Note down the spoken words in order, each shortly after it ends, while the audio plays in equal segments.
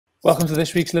Welcome to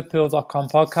this week's Liverpool.com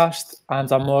podcast,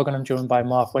 and I'm Morgan. I'm joined by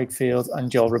Mark Wakefield and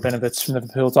Joel Rabinowitz from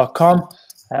Liverpool.com.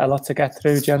 A lot to get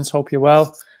through, gents. Hope you're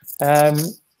well.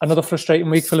 Another frustrating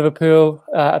week for Liverpool.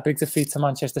 A big defeat to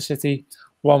Manchester City,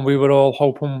 one we were all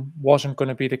hoping wasn't going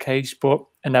to be the case, but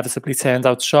inevitably turned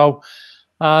out so.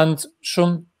 And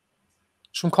some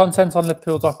content on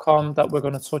Liverpool.com that we're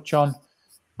going to touch on,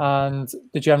 and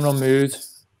the general mood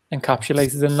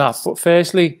encapsulated in that. But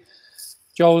firstly,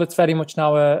 Joel, it's very much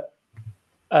now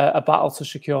a battle to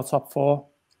secure top four,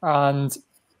 and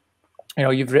you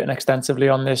know you've written extensively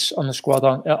on this on the squad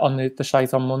on the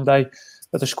site on Monday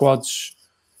that the squads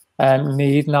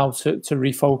need now to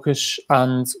refocus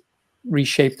and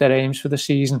reshape their aims for the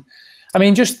season. I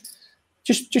mean, just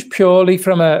purely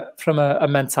from a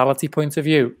mentality point of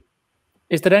view,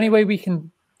 is there any way we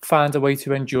can find a way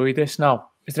to enjoy this now?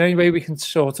 Is there any way we can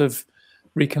sort of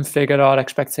reconfigure our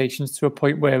expectations to a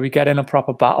point where we get in a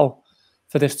proper battle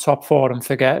for this top four and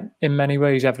forget in many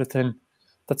ways everything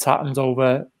that's happened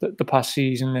over the past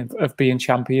season of being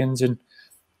champions and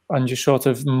just sort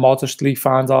of modestly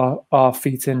find our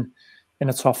feet in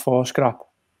a top four scrap?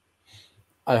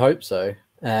 I hope so.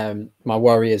 My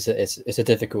worry is that it's a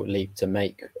difficult leap to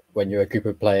make when you're a group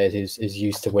of players who's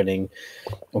used to winning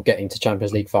or getting to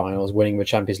Champions League finals, winning the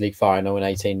Champions League final in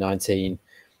 18-19,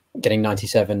 getting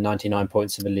 97, 99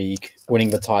 points in the league,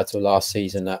 winning the title last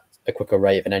season at a quicker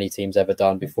rate than any team's ever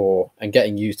done before, and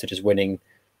getting used to just winning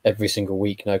every single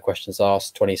week, no questions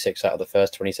asked, 26 out of the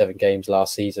first 27 games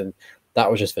last season. That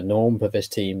was just the norm for this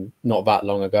team not that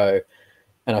long ago.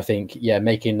 And I think,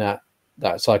 making that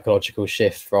psychological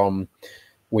shift from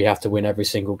we have to win every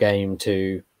single game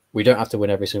to we don't have to win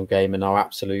every single game, and our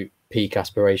absolute peak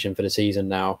aspiration for the season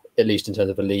now, at least in terms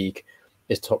of the league,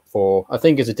 is top four, I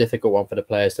think is a difficult one for the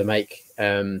players to make.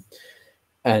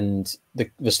 And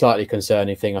the slightly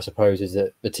concerning thing, I suppose, is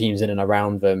that the teams in and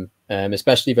around them,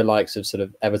 especially the likes of sort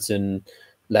of Everton,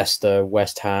 Leicester,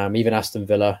 West Ham, even Aston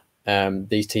Villa,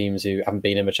 these teams who haven't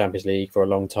been in the Champions League for a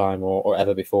long time or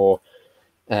ever before,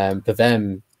 for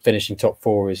them, finishing top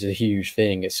four is a huge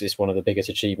thing. It's one of the biggest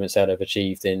achievements they'll have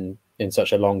achieved in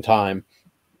such a long time.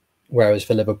 Whereas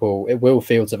for Liverpool, it will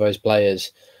feel to those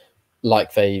players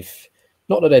like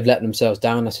not that they've let themselves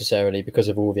down necessarily because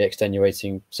of all the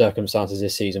extenuating circumstances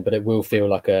this season, but it will feel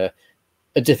like a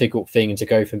difficult thing to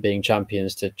go from being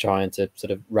champions to trying to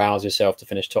sort of rouse yourself to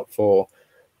finish top four.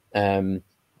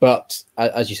 But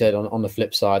as you said, on the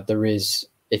flip side, there is,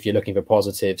 if you're looking for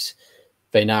positives,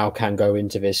 they now can go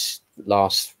into this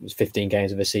last 15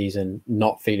 games of the season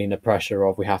not feeling the pressure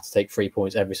of we have to take 3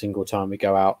 points every single time we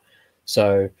go out.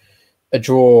 So a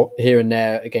draw here and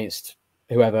there against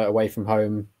whoever away from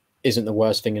home isn't the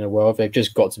worst thing in the world. They've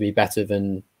just got to be better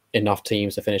than enough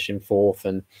teams to finish in fourth.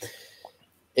 And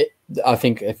I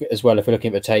think if we're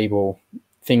looking at the table,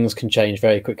 things can change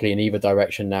very quickly in either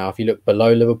direction now. If you look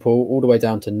below Liverpool, all the way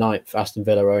down to ninth, Aston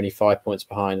Villa are only 5 points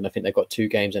behind, and I think they've got 2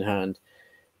 games in hand.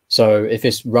 So if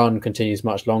this run continues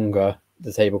much longer,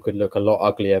 the table could look a lot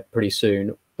uglier pretty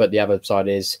soon. But the other side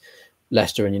is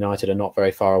Leicester and United are not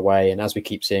very far away. And as we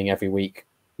keep seeing every week,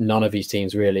 none of these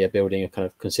teams really are building a kind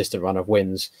of consistent run of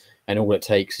wins. And all it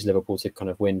takes is Liverpool to kind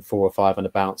of win 4 or 5 on a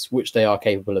bounce, which they are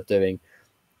capable of doing.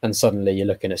 And suddenly you're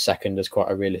looking at second as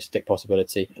quite a realistic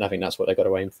possibility. And I think that's what they've got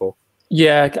to aim for.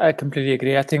 Yeah, I completely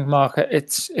agree. I think, Mark,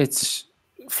 it's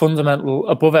fundamental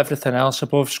above everything else,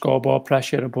 above scoreboard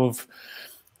pressure, above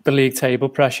the league table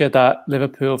pressure, that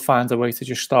Liverpool find a way to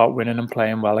just start winning and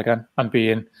playing well again and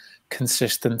being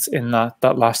consistent in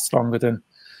that lasts longer than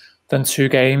 2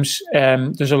 games.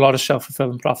 There's a lot of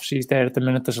self-fulfilling prophecies there at the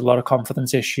minute. There's a lot of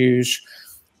confidence issues.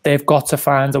 They've got to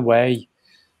find a way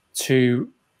to,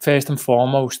 first and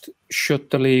foremost,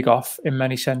 shut the league off in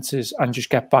many senses and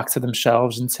just get back to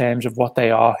themselves in terms of what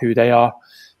they are, who they are.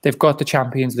 They've got the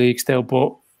Champions League still,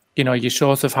 but you know, you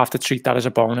sort of have to treat that as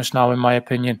a bonus now, in my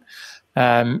opinion.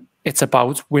 It's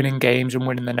about winning games and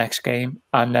winning the next game,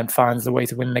 and then finding the way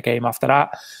to win the game after that,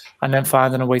 and then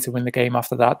finding a way to win the game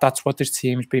after that. That's what this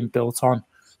team's been built on.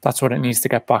 That's what it needs to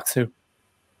get back to.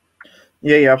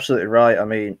 Yeah, you're absolutely right. I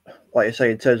mean, like you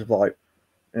say, in terms of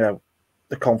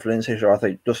the confidence issue, I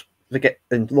think just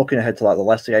looking ahead to the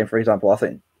Leicester game, for example, I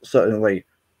think certainly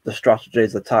the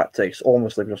strategies, the tactics,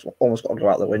 almost got to go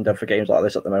out the window for games like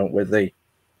this at the moment with the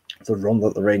run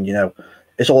that they're in. You know,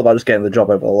 it's all about just getting the job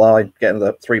over the line, getting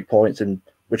the 3 points in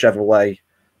whichever way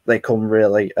they come,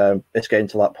 really. It's getting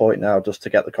to that point now just to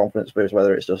get the confidence boost,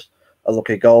 whether it's just a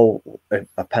lucky goal,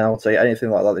 a penalty, anything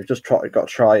like that. They've just got to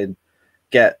try and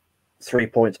get 3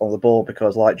 points on the board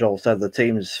because, like Joel said, the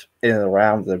teams in and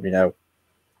around them,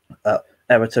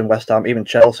 Everton, West Ham, even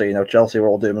Chelsea, Chelsea were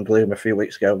all doom and gloom a few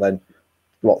weeks ago. Then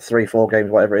 3-4 games,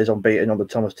 whatever it is, unbeaten under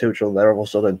Thomas Tuchel. They're all of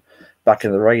a sudden back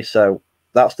in the race. So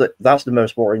that's the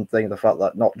most worrying thing, the fact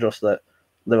that not just that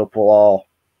Liverpool are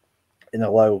in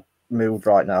a low mood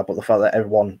right now, but the fact that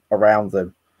everyone around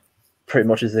them pretty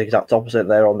much is the exact opposite.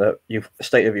 They're on the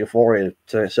state of euphoria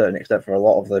to a certain extent for a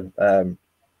lot of them.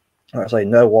 Like I say,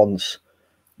 no one's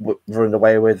run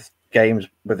away with games,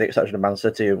 with the exception of Man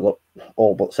City, who look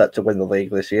all but set to win the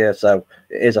league this year. So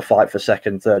it is a fight for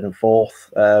second, third, and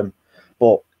fourth.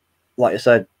 But like I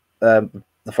said, the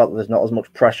fact that there's not as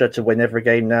much pressure to win every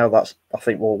game now, that's, I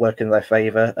think, will work in their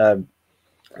favour.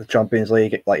 The Champions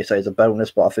League, like you say, is a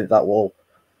bonus, but I think that will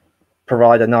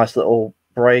provide a nice little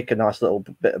break, a nice little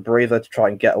bit of breather to try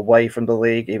and get away from the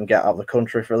league, even get out of the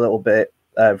country for a little bit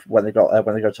when they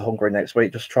go to Hungary next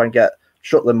week. Just try and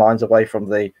shut their minds away from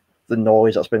the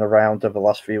noise that's been around over the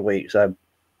last few weeks. So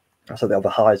they have the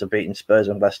highs of beating Spurs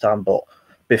and West Ham, but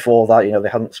before that, they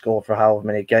hadn't scored for however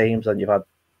many games, and you've had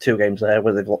 2 games there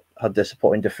where they've had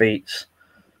disappointing defeats.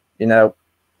 So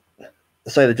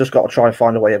they've just got to try and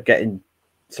find a way of getting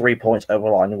 3 points over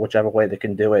the line in whichever way they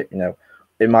can do it.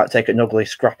 It might take an ugly,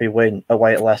 scrappy win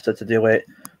away at Leicester to do it.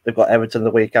 They've got Everton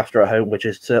the week after at home, which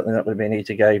is certainly not going to be an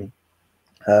easy game.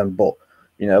 But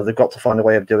they've got to find a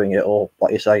way of doing it, or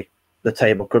like you say, the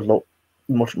table could look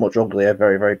much, much uglier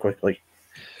very, very quickly.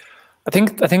 I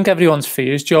think everyone's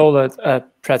fears, Joel, are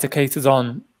predicated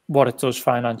on what it does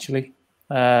financially,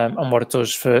 and what it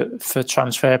does for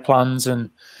transfer plans and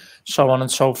so on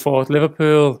and so forth.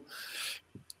 Liverpool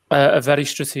are very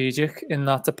strategic in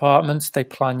that department. They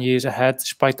plan years ahead,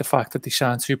 despite the fact that they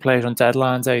signed 2 players on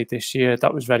deadline day this year.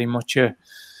 That was very much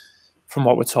from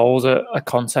what we're told, a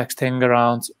context thing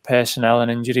around personnel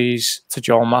and injuries to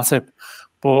Joel Matip.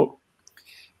 But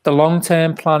the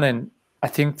long-term planning, I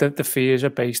think that the fears are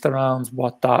based around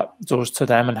what that does to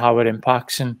them and how it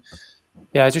impacts. And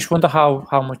yeah, I just wonder how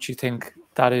much you think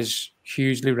that is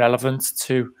hugely relevant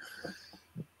to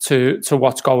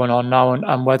what's going on now,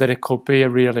 and whether it could be a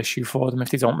real issue for them if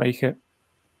they don't make it.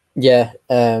 Yeah,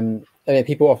 I mean,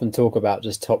 people often talk about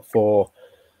just top 4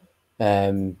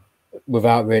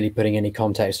 without really putting any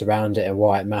context around it and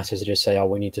why it matters. To just say, oh,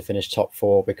 we need to finish top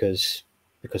 4 because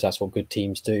that's what good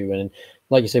teams do. And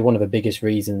like you say, one of the biggest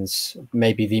reasons,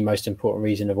 maybe the most important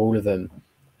reason of all of them,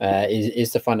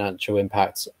 is the financial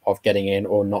impact of getting in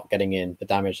or not getting in, the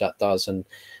damage that does. And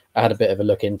I had a bit of a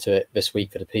look into it this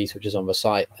week for the piece, which is on the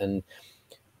site. And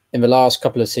in the last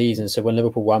couple of seasons, so when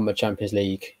Liverpool won the Champions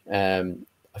League,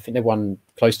 I think they won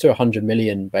close to 100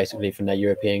 million basically from their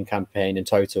European campaign in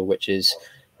total, which is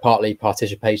partly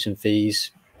participation fees,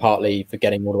 partly for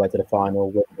getting all the way to the final,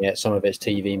 winning it, some of it's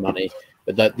TV money.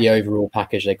 But the overall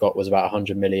package they got was about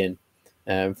 100 million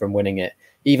from winning it.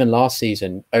 Even last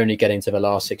season, only getting to the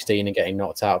last 16 and getting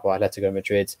knocked out by Atletico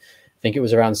Madrid, I think it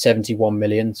was around 71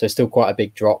 million. So still quite a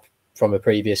big drop from the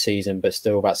previous season, but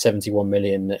still about 71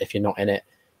 million that if you're not in it,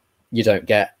 you don't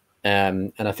get.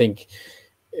 And I think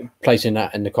placing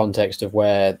that in the context of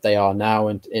where they are now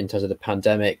in terms of the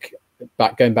pandemic,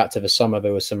 going back to the summer,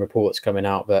 there was some reports coming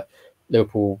out that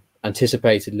Liverpool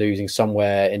anticipated losing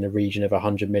somewhere in the region of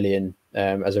 100 million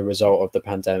as a result of the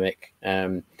pandemic,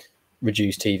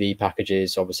 reduced TV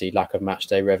packages, obviously lack of match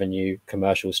day revenue,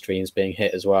 commercial streams being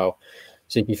hit as well.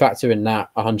 So if you factor in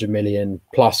that 100 million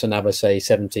plus another, say,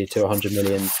 70 to 100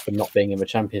 million for not being in the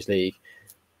Champions League,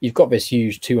 you've got this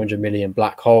huge 200 million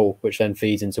black hole, which then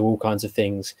feeds into all kinds of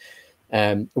things.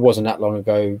 It wasn't that long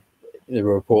ago, there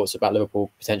were reports about Liverpool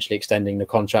potentially extending the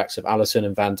contracts of Alisson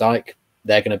and Van Dijk.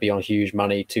 They're going to be on huge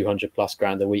money, 200 plus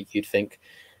grand a week, you'd think.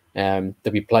 There'll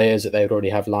be players that they would already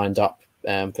have lined up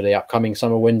for the upcoming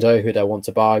summer window who they'll want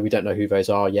to buy. We don't know who those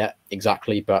are yet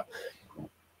exactly, but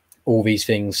all these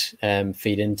things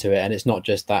feed into it. And it's not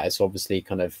just that, it's obviously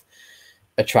kind of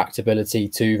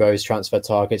attractability to those transfer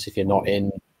targets. If you're not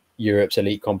in Europe's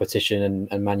elite competition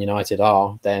and Man United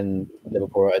are, then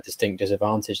Liverpool are at a distinct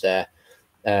disadvantage there.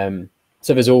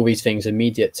 So there's all these things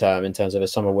immediate term in terms of a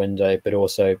summer window, but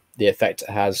also the effect it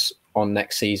has on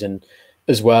next season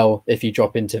as well. If you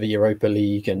drop into the Europa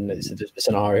League, and it's a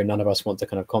scenario none of us want to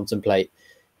kind of contemplate,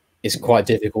 it's quite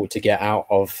difficult to get out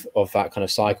of that kind of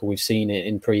cycle. We've seen it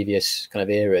in previous kind of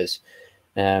eras.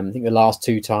 I think the last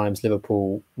 2 times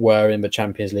Liverpool were in the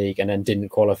Champions League and then didn't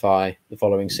qualify the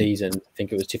following season, I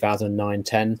think it was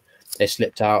 2009-10, they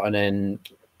slipped out, and then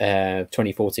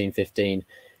 2014-15.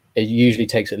 It usually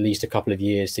takes at least a couple of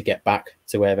years to get back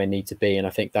to where they need to be. And I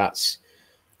think that's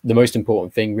the most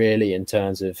important thing, really, in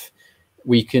terms of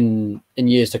in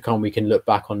years to come, we can look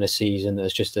back on this season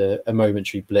as just a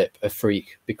momentary blip, a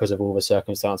freak, because of all the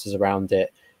circumstances around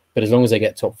it. But as long as they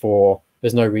get top 4,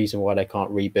 there's no reason why they can't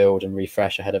rebuild and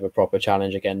refresh ahead of a proper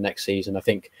challenge again next season. I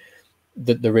think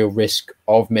the real risk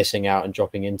of missing out and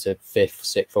dropping into 5th,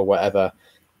 6th, or whatever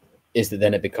is that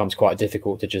then it becomes quite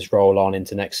difficult to just roll on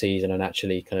into next season and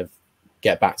actually kind of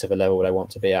get back to the level they want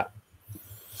to be at.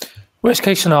 Worst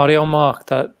case scenario, Mark,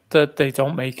 that they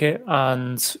don't make it.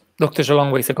 And look, there's a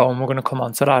long way to go, and we're going to come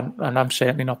on to that. And I'm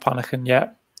certainly not panicking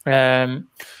yet.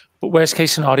 But worst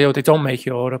case scenario, they don't make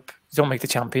Europe. They don't make the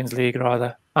Champions League,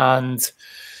 rather. And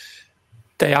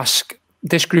they ask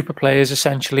this group of players,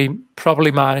 essentially, probably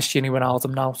minus Gini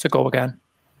Wijnaldum now, to go again.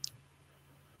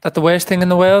 That the worst thing in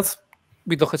the world?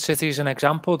 We look at City as an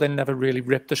example. They never really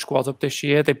ripped the squad up this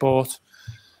year. They bought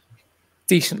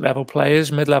decent level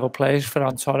players, mid-level players.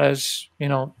 Ferran Torres, you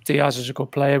know, Diaz is a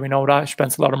good player. We know that.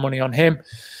 Spent a lot of money on him.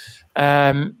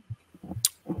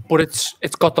 But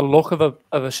it's got the look of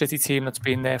a City team that's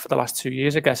been there for the last 2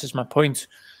 years, I guess, is my point.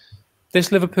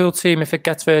 This Liverpool team, if it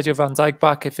gets Virgil van Dijk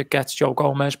back, if it gets Joe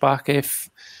Gomez back, if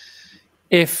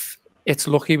it's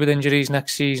lucky with injuries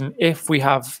next season, if we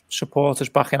have supporters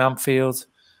back in Anfield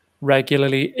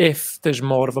regularly, if there's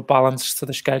more of a balance to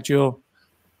the schedule,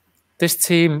 this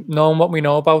team, knowing what we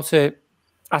know about it,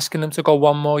 asking them to go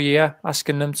one more year,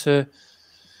 asking them to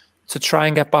try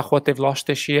and get back what they've lost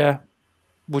this year,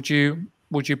 would you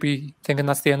be thinking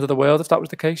that's the end of the world if that was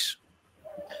the case?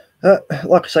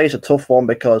 Like I say, it's a tough one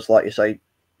because, like you say,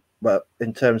 well,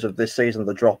 in terms of this season,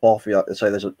 the drop off, you have to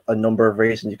say there's a number of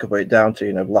reasons you could put it down to.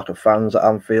 You know, lack of fans at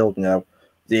Anfield. You know,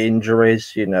 the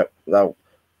injuries. You know,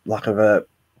 lack of a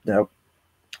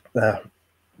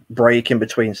break in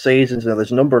between seasons. You know,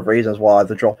 there's a number of reasons why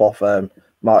the drop off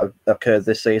might have occurred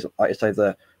this season. Like you say,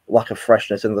 the lack of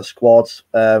freshness in the squads.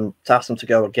 To ask them to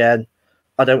go again,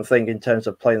 I don't think in terms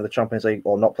of playing the Champions League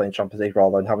or not playing Champions League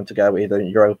rather, and having to go either in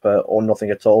Europa or nothing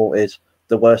at all is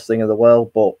the worst thing in the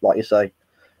world. But like you say,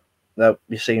 no,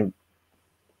 you've seen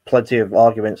plenty of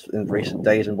arguments in recent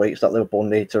days and weeks that Liverpool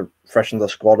need to freshen the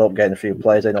squad up, getting a few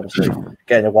players in. Obviously,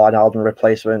 getting a Wijnaldum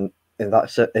replacement in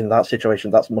that situation,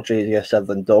 that's much easier said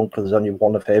than done because there's only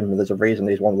one of him, and there's a reason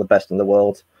he's one of the best in the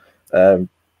world.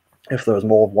 If there was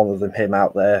more of one of him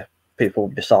out there, people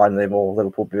would be signing him or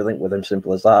Liverpool would be linked with him.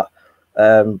 Simple as that.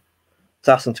 To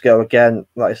ask them to go again,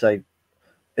 like I say,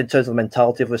 in terms of the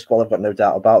mentality of the squad, I've got no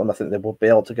doubt about them. I think they will be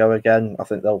able to go again. I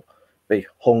think they'll be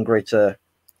hungry to,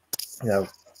 you know,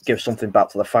 give something back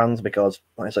to the fans because,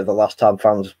 like I say, the last time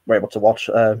fans were able to watch,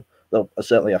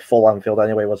 certainly a full Anfield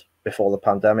anyway, was before the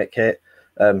pandemic hit.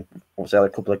 Obviously, had a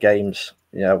couple of games,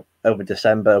 you know, over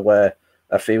December where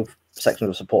a few sections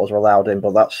of supporters were allowed in,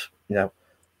 but that's, you know,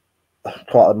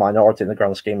 quite a minority in the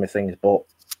grand scheme of things. But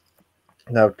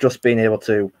you know, just being able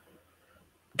to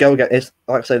go again, it's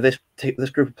like I say, this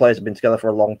group of players have been together for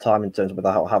a long time in terms of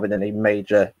without having any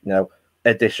major, you know,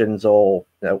 additions or,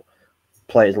 you know,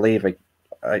 players leaving.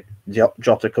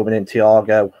 Jota coming in,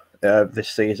 Thiago this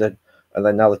season, and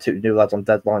then now the two new lads on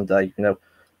deadline day. You know,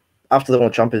 after they won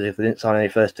the Champions League, they didn't sign any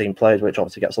first team players, which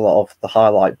obviously gets a lot of the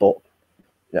highlight. But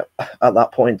you know, at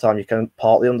that point in time, you can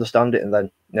partly understand it, and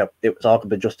then you know it was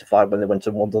arguably justified when they went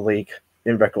and won the league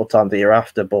in record time the year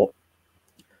after. But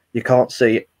you can't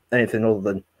see anything other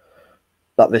than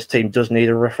that this team does need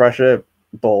a refresher.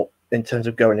 But in terms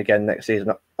of going again next season,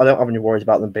 I don't have any worries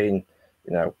about them being,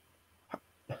 you know,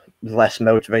 less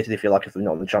motivated, if you like, if they're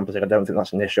not in the Champions League. I don't think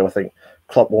that's an issue. I think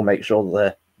Klopp will make sure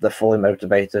that they're fully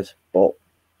motivated. But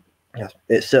yeah,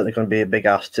 it's certainly going to be a big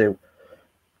ask to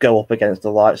go up against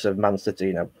the likes of Man City.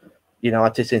 You know,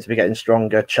 United seem to be getting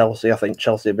stronger. Chelsea, I think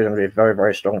Chelsea are going to be a very,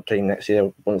 very strong team next year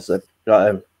once they've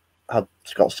got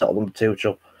Scott settled under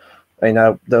Tuchel. You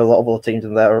know, there are a lot of other teams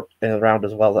in there in and around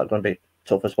as well that are going to be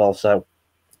tough as well. So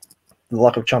the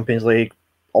lack of Champions League,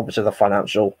 obviously the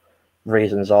financial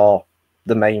reasons are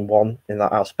the main one in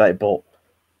that aspect, but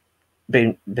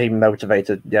being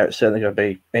motivated, yeah, it's certainly going to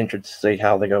be interesting to see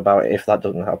how they go about it if that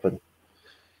doesn't happen.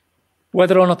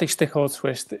 Whether or not they stick or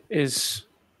twist is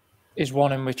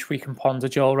one in which we can ponder,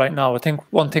 Joel, right now. I think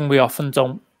one thing we often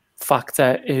don't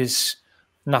factor is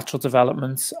natural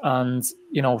development and,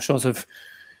 you know, sort of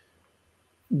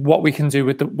what we can do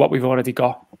with what we've already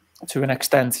got to an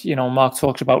extent. You know, Mark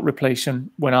talks about replacing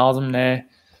Wijnaldum there,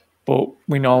 but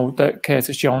we know that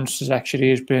Curtis Jones' trajectory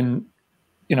has been,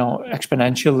 you know,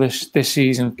 exponential this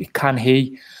season. Can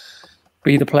he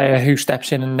be the player who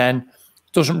steps in and then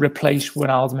doesn't replace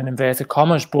Wijnaldum in inverted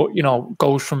commas, but, you know,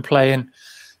 goes from playing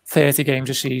 30 games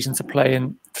a season to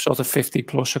playing sort of 50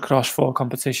 plus across 4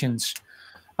 competitions?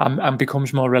 And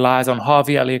becomes more reliant on.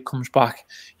 Harvey Elliott comes back.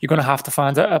 You're going to have to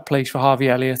find a place for Harvey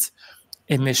Elliott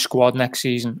in this squad next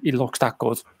season. He looks that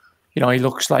good. You know, he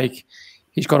looks like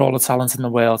he's got all the talent in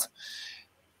the world.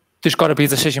 There's got to be a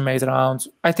decision made around.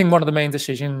 I think one of the main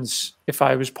decisions, if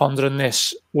I was pondering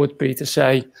this, would be to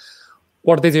say,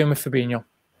 what are they doing with Fabinho?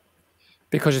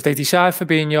 Because if they decide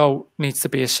Fabinho needs to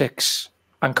be a 6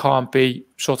 and can't be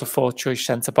sort of fourth choice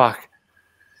centre back,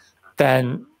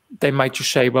 then they might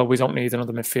just say, well, we don't need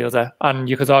another midfielder. And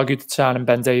you could argue that signing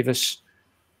Ben Davies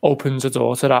opens a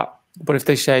door to that. But if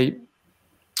they say,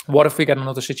 what if we get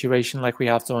another situation like we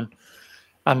have done,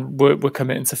 and we're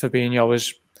committing to Fabinho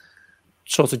as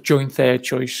sort of joint third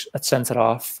choice at centre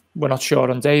half, we're not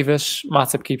sure on Davies,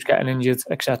 Matip keeps getting injured,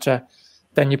 etc.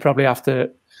 Then you probably have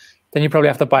to buy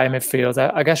a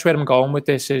midfielder. I guess where I'm going with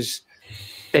this is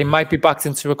they might be backed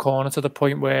into a corner to the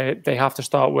point where they have to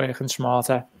start working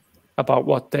smarter about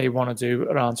what they want to do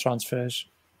around transfers.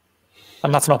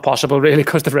 And that's not possible, really,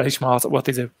 because they're very smart at what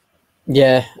they do.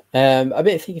 Yeah. I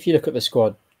think if you look at the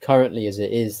squad currently as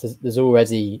it is, there's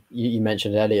already, you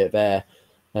mentioned Elliott there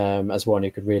as one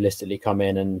who could realistically come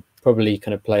in and probably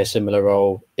kind of play a similar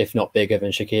role, if not bigger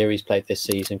than Shaqiri's played this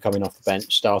season, coming off the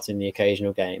bench, starting the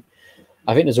occasional game.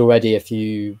 I think there's already a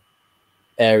few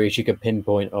areas you could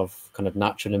pinpoint of kind of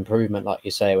natural improvement, like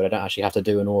you say, where they don't actually have to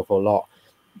do an awful lot.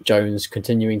 Jones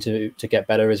continuing to get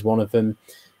better is one of them.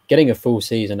 Getting a full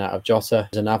season out of Jota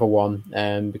is another one,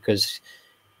 because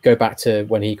go back to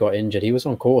when he got injured, he was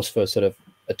on course for sort of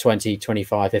a 20,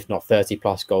 25, if not 30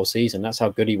 plus goal season. That's how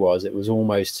good he was. It was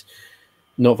almost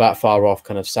not that far off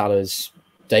kind of Salah's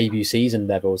debut season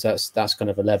levels. That's kind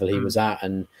of the level he was at.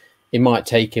 And it might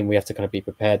take him, we have to kind of be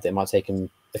prepared that it might take him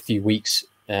a few weeks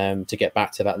to get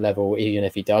back to that level, even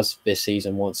if he does this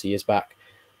season once he is back,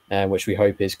 which we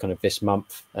hope is kind of this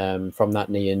month from that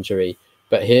knee injury.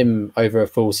 But him over a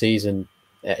full season,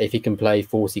 if he can play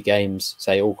 40 games,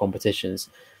 say all competitions,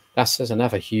 that's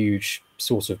another huge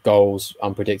source of goals,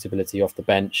 unpredictability off the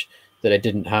bench that they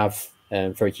didn't have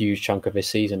for a huge chunk of this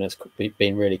season. It's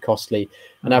been really costly.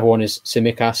 Another one is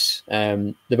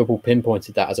Tsimikas. Liverpool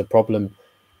pinpointed that as a problem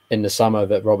in the summer,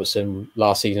 that Robertson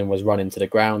last season was running to the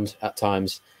ground at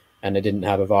times and they didn't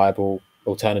have a viable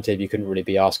alternative. You couldn't really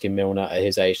be asking Milner at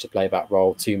his age to play that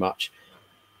role too much.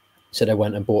 So they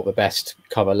went and bought the best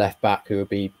cover left back who would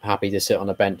be happy to sit on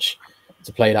a bench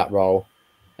to play that role.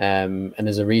 And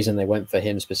there's a reason they went for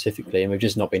him specifically, and we've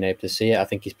just not been able to see it. I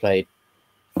think he's played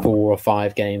 4 or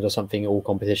 5 games or something, all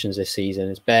competitions this season.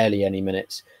 It's barely any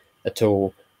minutes at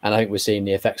all. And I think we're seeing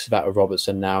the effects of that with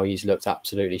Robertson now. He's looked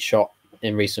absolutely shot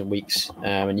in recent weeks,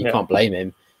 and you can't blame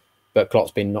him. But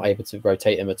Klopp's been not able to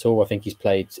rotate him at all. I think he's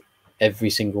played every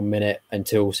single minute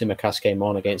until Tsimikas came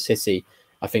on against City.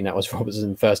 I think that was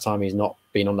Robertson's first time he's not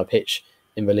been on the pitch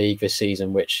in the league this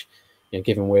season, which, you know,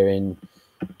 given we're in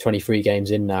 23 games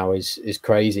in now, is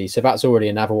crazy. So that's already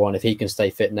another one. If he can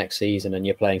stay fit next season and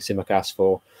you're playing Tsimikas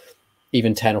for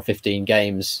even 10 or 15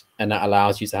 games, and that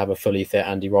allows you to have a fully fit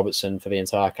Andy Robertson for the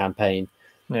entire campaign,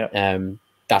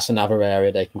 that's another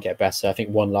area they can get better. I think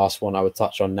one last one I would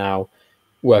touch on now,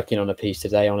 working on a piece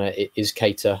today on it, is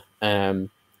Keita. And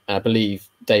I believe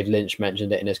Dave Lynch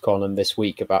mentioned it in his column this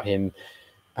week about him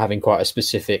having quite a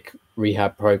specific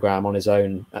rehab program on his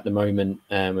own at the moment,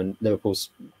 and Liverpool's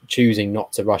choosing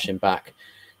not to rush him back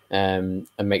and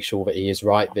make sure that he is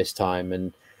right this time.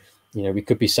 And, you know, we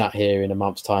could be sat here in a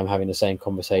month's time having the same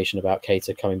conversation about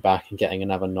Keita coming back and getting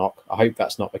another knock. I hope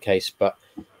that's not the case, but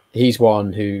he's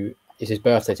one who, it's his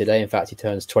birthday today. In fact, he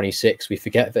turns 26. We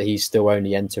forget that he's still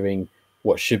only entering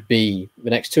what should be the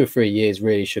next 2 or 3 years,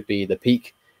 really should be the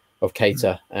peak of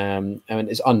Keita. And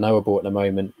it's unknowable at the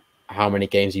moment how many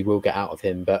games he will get out of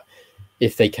him. But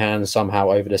if they can somehow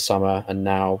over the summer and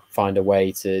now find a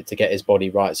way to get his body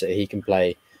right so that he can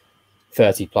play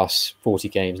 30 plus 40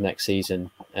 games next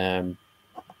season, again,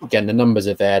 the numbers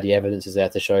are there, the evidence is there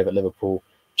to show that Liverpool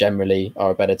generally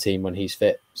are a better team when he's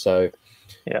fit. So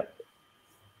yeah,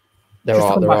 there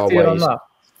are ways.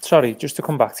 Sorry, just to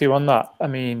come back to you on that. I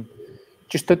mean,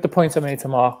 just at the point I made to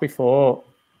Mark before,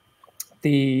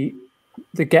 the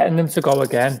getting them to go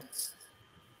again.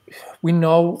 We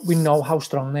know how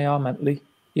strong they are mentally.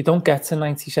 You don't get to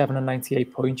 97 and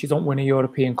 98 points. You don't win a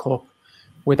European Cup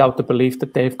without the belief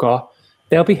that they've got.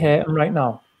 They'll be hurting right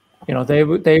now. You know,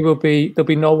 there'll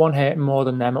be no one hurting more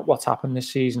than them at what's happened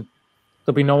this season.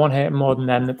 There'll be no one hurting more than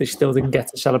them that they still didn't get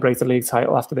to celebrate the league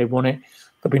title after they won it.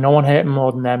 There'll be no one hurting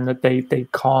more than them that they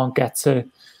can't get to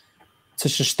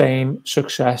sustain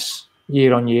success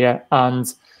year on year.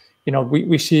 And, you know,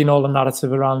 we've seen all the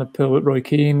narrative around the pool with Roy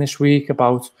Keane this week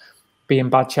about being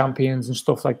bad champions and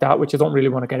stuff like that, which I don't really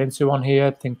want to get into on here.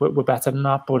 I think we're better than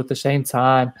that. But at the same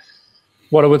time,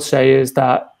 what I would say is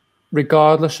that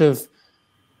regardless of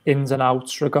ins and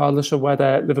outs, regardless of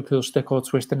whether Liverpool stick or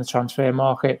twist in the transfer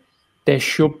market, there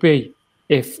should be,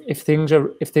 if things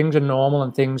are normal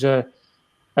and things are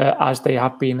as they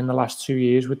have been in the last 2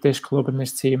 years with this club and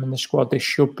this team and this squad, there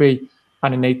should be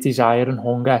an innate desire and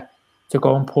hunger to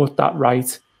go and put that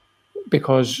right,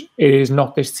 because it is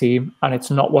not this team and it's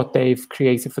not what they've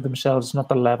created for themselves. It's not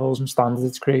the levels and standards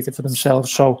it's created for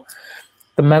themselves. So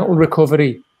the mental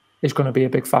recovery is going to be a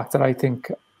big factor, I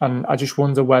think. And I just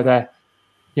wonder whether,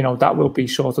 that will be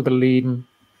sort of the leading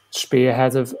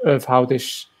spearhead of how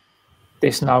this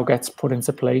now gets put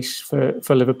into place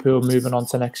for Liverpool moving on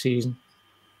to next season.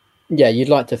 Yeah, you'd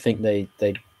like to think they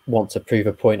want to prove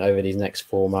a point over these next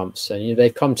 4 months. And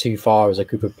they've come too far as a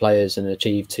group of players and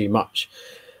achieved too much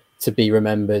to be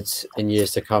remembered in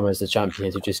years to come as the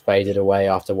champions who just faded away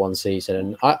after one season.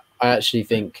 And I actually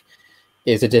think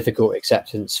it's a difficult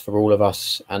acceptance for all of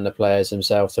us and the players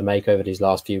themselves to make over these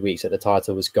last few weeks that the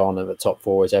title was gone and the top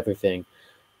 4 is everything.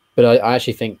 But I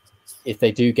actually think if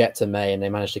they do get to May and they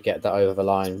manage to get that over the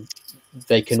line,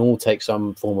 they can all take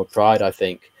some form of pride, I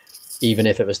think. Even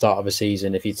if at the start of the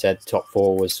season, if you'd said top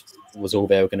 4 was all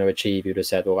they were going to achieve, you'd have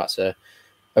said, well, that's a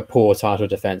poor title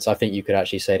defence. I think you could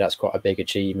actually say that's quite a big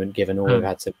achievement given all they've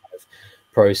had to kind of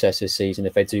process this season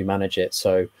if they do manage it.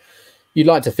 So you'd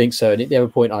like to think so. And the other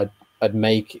point I'd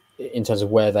make in terms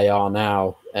of where they are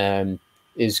now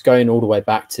is going all the way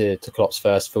back to Klopp's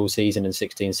first full season in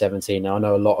 16-17. Now, I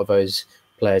know a lot of those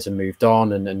players have moved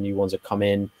on and new ones have come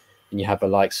in. And you have the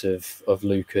likes of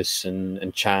Lucas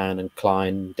and Chan and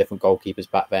Klein, different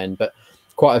goalkeepers back then. But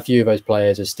quite a few of those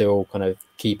players are still kind of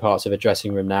key parts of a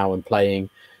dressing room now and playing.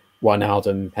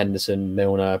 Wijnaldum, Henderson,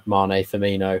 Milner, Mane,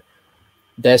 Firmino.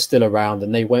 They're still around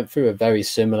and they went through a very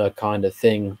similar kind of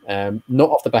thing. Not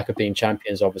off the back of being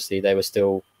champions, obviously. They were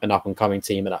still an up-and-coming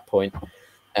team at that point.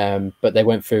 But they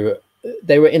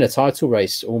were in a title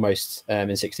race almost in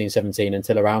 16-17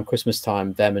 until around Christmas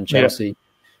time, them and Chelsea. Yeah.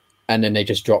 And then they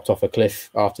just dropped off a cliff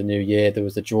after New Year. There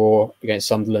was the draw against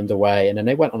Sunderland away. And then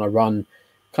they went on a run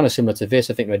kind of similar to this.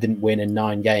 I think they didn't win in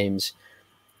 9 games.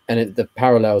 And the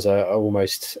parallels are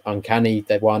almost uncanny.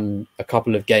 They won a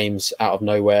couple of games out of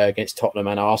nowhere against Tottenham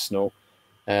and Arsenal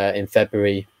in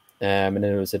February. And then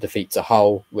there was a defeat to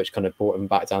Hull, which kind of brought them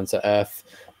back down to earth,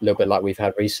 a little bit like we've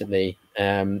had recently.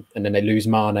 And then they lose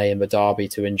Mane in the derby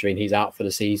to injury and he's out for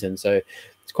the season. So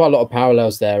there's quite a lot of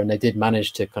parallels there, and they did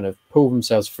manage to kind of pull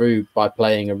themselves through by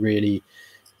playing a really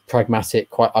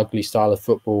pragmatic, quite ugly style of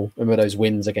football. Remember those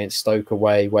wins against Stoke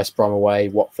away, West Brom away,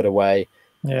 Watford away,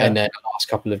 and then the last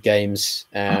couple of games,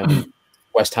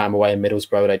 West Ham away and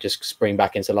Middlesbrough, they just spring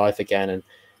back into life again, and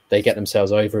they get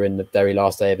themselves over in the very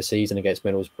last day of the season against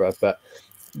Middlesbrough. But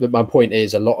my point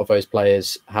is, a lot of those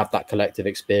players have that collective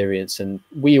experience, and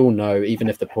we all know, even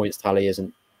if the points tally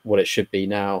isn't what it should be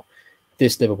now,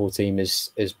 this Liverpool team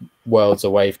is worlds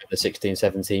away from the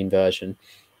 16-17 version.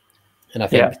 And I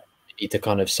think you need to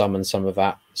kind of summon some of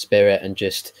that spirit and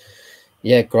just,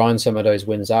 grind some of those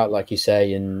wins out, like you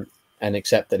say, and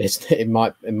accept that it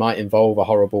might involve a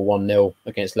horrible 1-0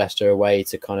 against Leicester away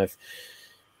to kind of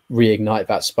reignite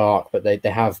that spark. But they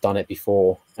have done it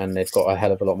before, and they've got a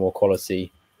hell of a lot more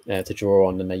quality to draw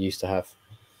on than they used to have.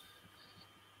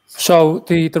 So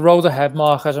the road ahead,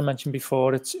 Mark, as I mentioned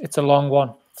before, it's a long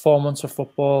one. 4 months of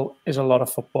football is a lot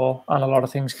of football, and a lot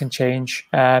of things can change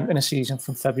in a season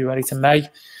from February to May.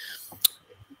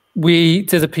 We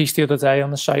did a piece the other day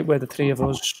on the site where the three of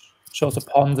us sort of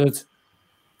pondered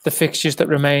the fixtures that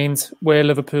remained, where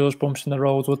Liverpool's bumps in the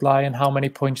road would lie, and how many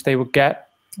points they would get.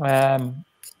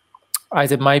 I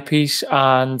did my piece,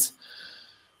 and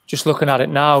just looking at it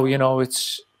now,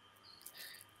 it's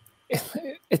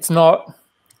not.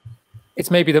 It's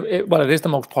maybe it is the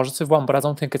most positive one, but I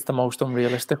don't think it's the most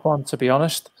unrealistic one, to be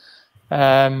honest. We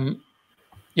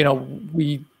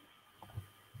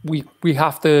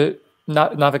have to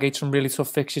navigate some really tough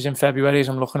fixtures in February. As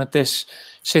I'm looking at this,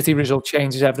 City result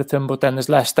changes everything, but then there's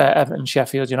Leicester, Everton,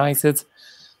 Sheffield United.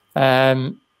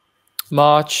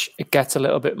 March, it gets a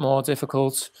little bit more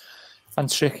difficult and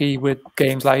tricky with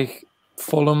games like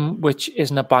Fulham, which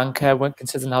isn't a banker when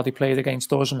considering how they played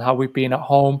against us and how we've been at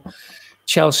home.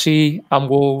 Chelsea and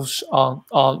Wolves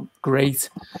aren't great.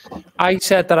 I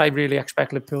said that I really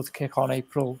expect Liverpool to kick on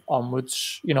April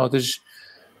onwards. There's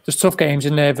tough games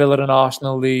in there, Villa and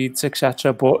Arsenal, Leeds,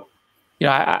 etc. But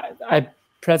I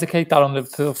predicate that on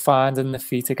Liverpool finding their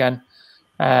feet again,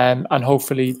 and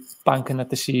hopefully banking that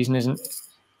the season isn't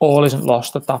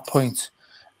lost at that point.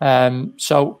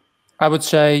 So I would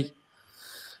say,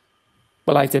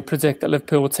 well, I did predict that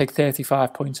Liverpool would take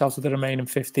 35 points out of the remaining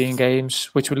 15 games,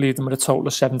 which would leave them with a total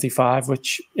of 75,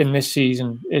 which in this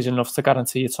season is enough to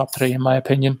guarantee a top 3, in my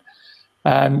opinion.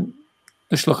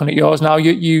 Just looking at yours now,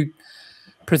 you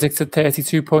predicted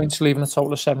 32 points, leaving a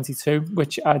total of 72,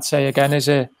 which I'd say again is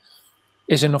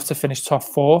enough to finish top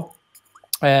 4,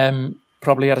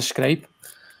 probably at a scrape.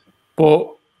 But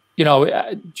you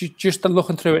know, just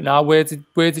looking through it now, where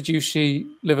did you see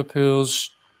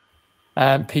Liverpool's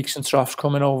peaks and troughs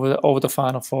coming over the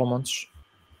final 4 months?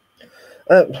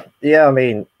 Yeah, I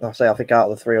mean, I think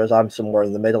out of the three of us, I'm somewhere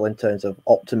in the middle in terms of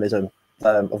optimism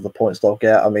of the points they'll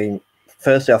get. I mean,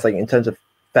 firstly, I think in terms of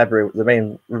February, the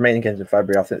main remaining games in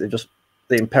February, I think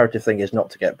the imperative thing is not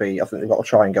to get beat. I think they've got to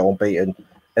try and go unbeaten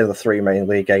in the three main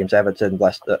league games: Everton,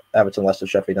 Leicester,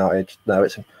 Sheffield United. No,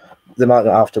 they might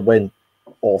not have to win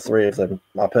all three of them.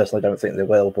 I personally don't think they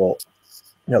will, but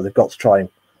they've got to try and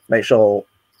make sure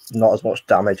not as much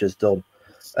damage is done.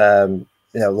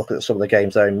 Look at some of the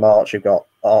games there in March. You've got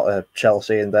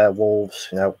Chelsea in there,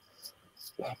 Wolves.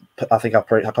 I think I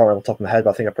can't remember off the top of my head,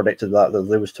 but I think I predicted that they'll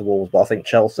lose to Wolves. But I think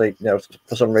Chelsea,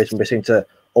 for some reason, we seem to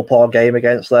up our game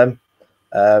against them.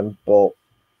 But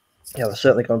there's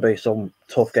certainly going to be some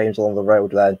tough games along the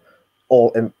road. Then,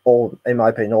 in my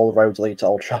opinion, all the roads lead to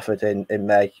Old Trafford in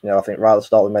May. I think right at the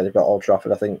start of May they've got Old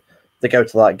Trafford. I think they go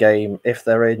to that game if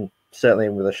they're certainly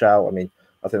in with a shout. I mean,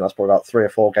 I think that's probably about 3 or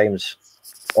 4 games,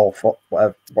 or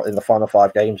whatever in the final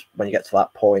 5 games when you get to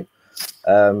that point.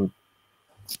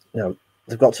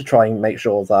 They've got to try and make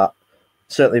sure that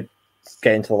certainly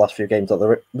getting to the last few games that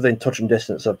they're within touching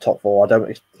distance of top 4.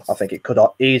 I think it could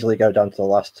easily go down to the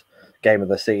last game of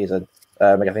the season.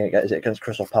 I think is it against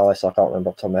Crystal Palace? I can't remember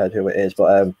off the top of my head who it is,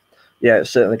 but it's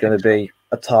certainly going to be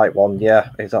a tight one. Yeah,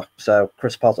 exactly. So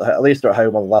Crystal Palace, at least they're at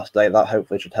home on the last day. That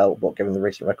hopefully should help. But given the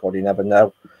recent record, you never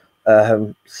know.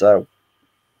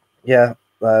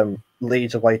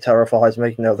 Leeds away terrifies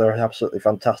me. They're an absolutely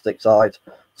fantastic side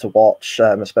to watch,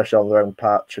 especially on their own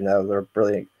patch. They're a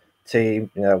brilliant team.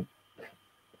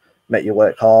 Make you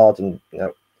work hard, and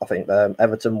I think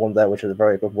Everton won there, which is a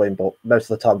very good win. But most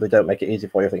of the time, they don't make it easy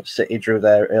for you. I think City drew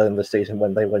there early in the season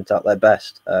when they went at their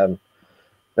best.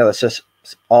 It's just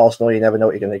Arsenal. You never know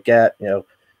what you're going to get.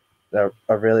 They're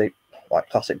a really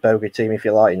classic bogey team, if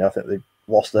you like. I think they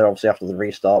lost there obviously after the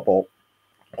restart, but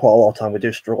quite a lot of time we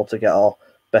do struggle to get our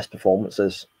best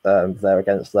performances there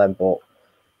against them. But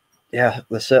yeah,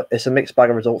 it's a mixed bag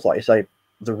of results. Like you say,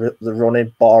 the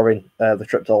running, barring the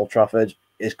trip to Old Trafford,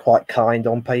 is quite kind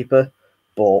on paper,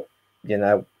 but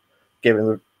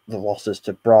given the losses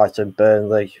to Brighton,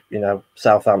 Burnley,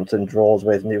 Southampton, draws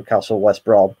with Newcastle, West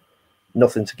Brom,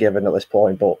 nothing to give in at this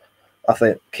point. But I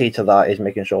think key to that is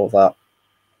making sure that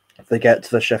if they get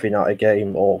to the Sheffield United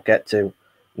game or get to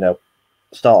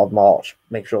start of March,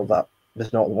 make sure that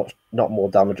there's not more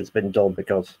damage that's been done,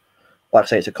 because like I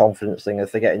say, it's a confidence thing.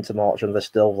 If they get into March and they're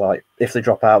still if they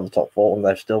drop out of the top 4 and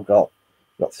they've still got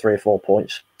 3 or 4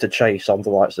 points to chase on the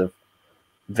likes of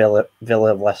Villa,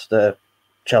 Leicester,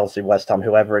 Chelsea, West Ham,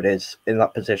 whoever it is in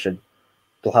that position,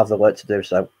 they'll have the work to do.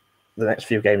 So the next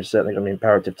few games are certainly going to be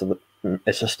imperative to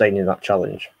sustaining that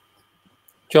challenge.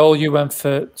 Joel, you went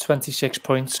for 26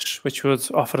 points, which would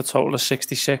offer a total of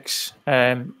 66.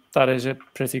 That is a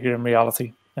pretty grim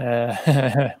reality,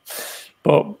 but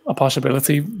a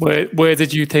possibility. Where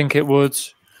did you think it would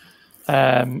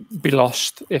be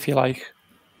lost, if you like?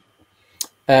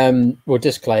 Well,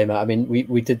 disclaimer. I mean,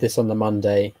 we did this on the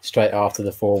Monday straight after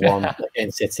the 4-1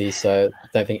 against City, so I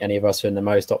don't think any of us are in the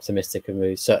most optimistic of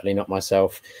moods. Certainly not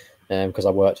myself, because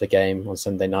I worked the game on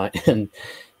Sunday night, and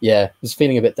yeah, was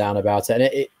feeling a bit down about it.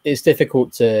 And it's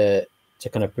difficult to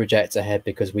kind of project ahead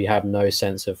because we have no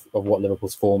sense of what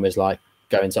Liverpool's form is like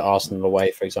going to Arsenal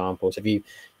away, for example. So if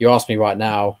you ask me right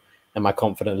now, am I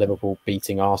confident Liverpool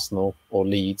beating Arsenal or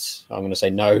Leeds? I'm going to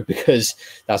say no, because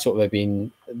that's what they've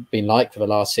been like for the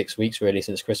last 6 weeks, really,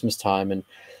 since Christmas time. And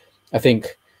I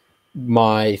think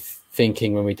my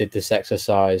thinking when we did this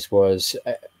exercise was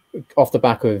off the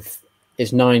back of,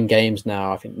 it's 9 games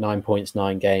now, I think 9 points,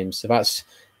 9 games. So that's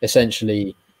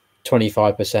essentially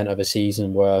 25% of a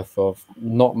season worth of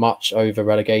not much over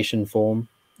relegation form,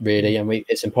 really. And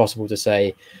it's impossible to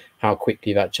say how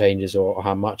quickly that changes or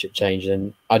how much it changes.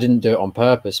 And I didn't do it on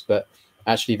purpose, but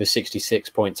actually the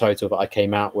 66-point total that I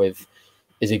came out with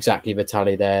is exactly the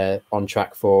tally they're on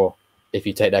track for if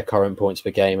you take their current points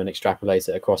per game and extrapolate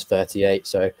it across 38.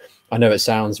 So I know it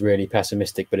sounds really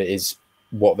pessimistic, but it is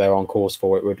what they're on course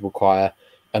for. It would require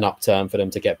an upturn for them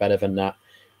to get better than that.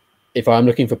 If I'm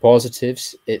looking for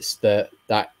positives, it's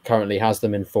that currently has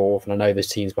them in 4th, and I know there's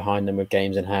teams behind them with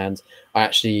games in hand.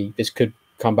 This could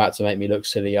come back to make me look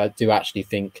silly. I do actually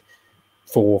think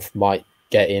 4th might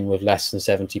get in with less than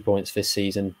 70 points this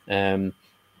season. I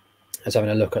was having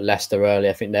a look at Leicester earlier.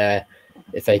 I think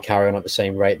if they carry on at the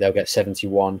same rate, they'll get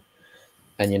 71,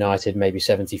 and United maybe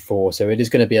 74. So it is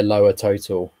going to be a lower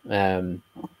total.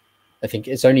 I think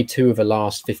it's only 2 of the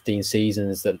last 15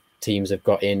 seasons that teams have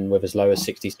got in with as low as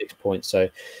 66 points. So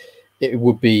it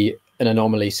would be an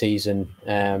anomaly season.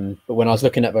 But when I was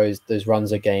looking at those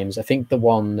runs of games, I think the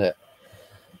one that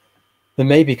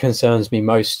maybe concerns me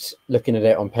most, looking at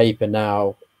it on paper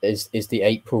now, is the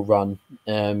April run.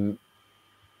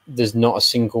 There's not a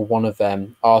single one of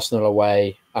them, Arsenal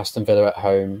away, Aston Villa at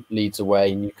home, Leeds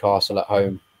away, Newcastle at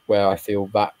home, where I feel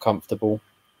that comfortable.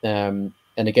 And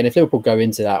again, if Liverpool go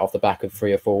into that off the back of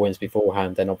 3 or 4 wins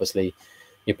beforehand, then obviously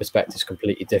your perspective is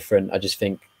completely different. I just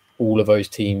think all of those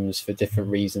teams, for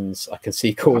different reasons, I can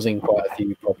see causing quite a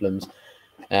few problems.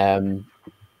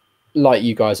 Like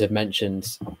you guys have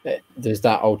mentioned, there's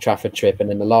that Old Trafford trip, and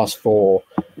then the last 4,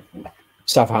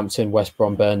 Southampton, West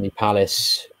Brom, Burnley,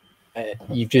 Palace.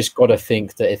 You've just got to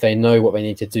think that if they know what they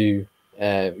need to do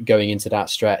going into that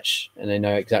stretch, and they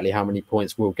know exactly how many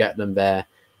points will get them there,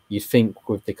 you think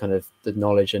with the kind of the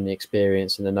knowledge and the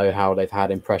experience and the know-how they've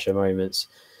had in pressure moments,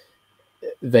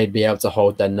 they'd be able to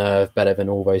hold their nerve better than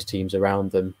all those teams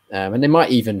around them. And they might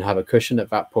even have a cushion at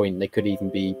that point. They could even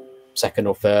be 2nd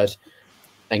or 3rd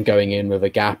and going in with a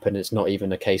gap, and it's not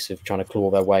even a case of trying to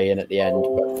claw their way in at the end.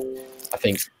 But I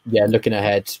think, yeah, looking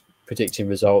ahead, predicting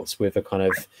results with a kind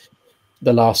of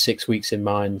the last 6 weeks in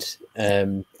mind,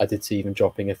 I did see even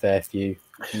dropping a fair few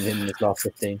in the last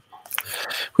 15.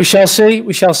 We shall see.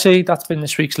 We shall see. That's been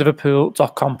this week's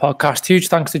Liverpool.com podcast. Huge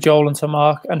thanks to Joel and to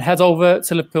Mark. And head over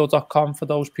to Liverpool.com for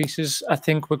those pieces. I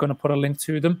think we're going to put a link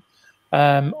to them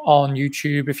on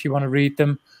YouTube if you want to read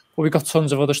them. But we've got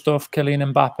tons of other stuff.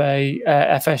 Kylian Mbappe,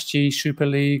 FSG, Super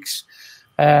Leagues,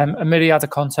 a myriad of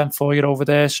content for you over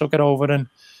there. So get over and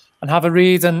have a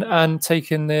read and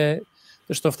take in the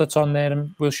stuff that's on there.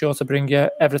 And we're sure to bring you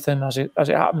everything as it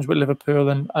happens with Liverpool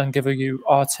and give you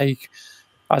our take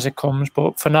as it comes.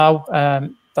 But for now,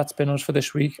 that's been us for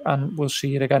this week, and we'll see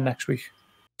you again next week.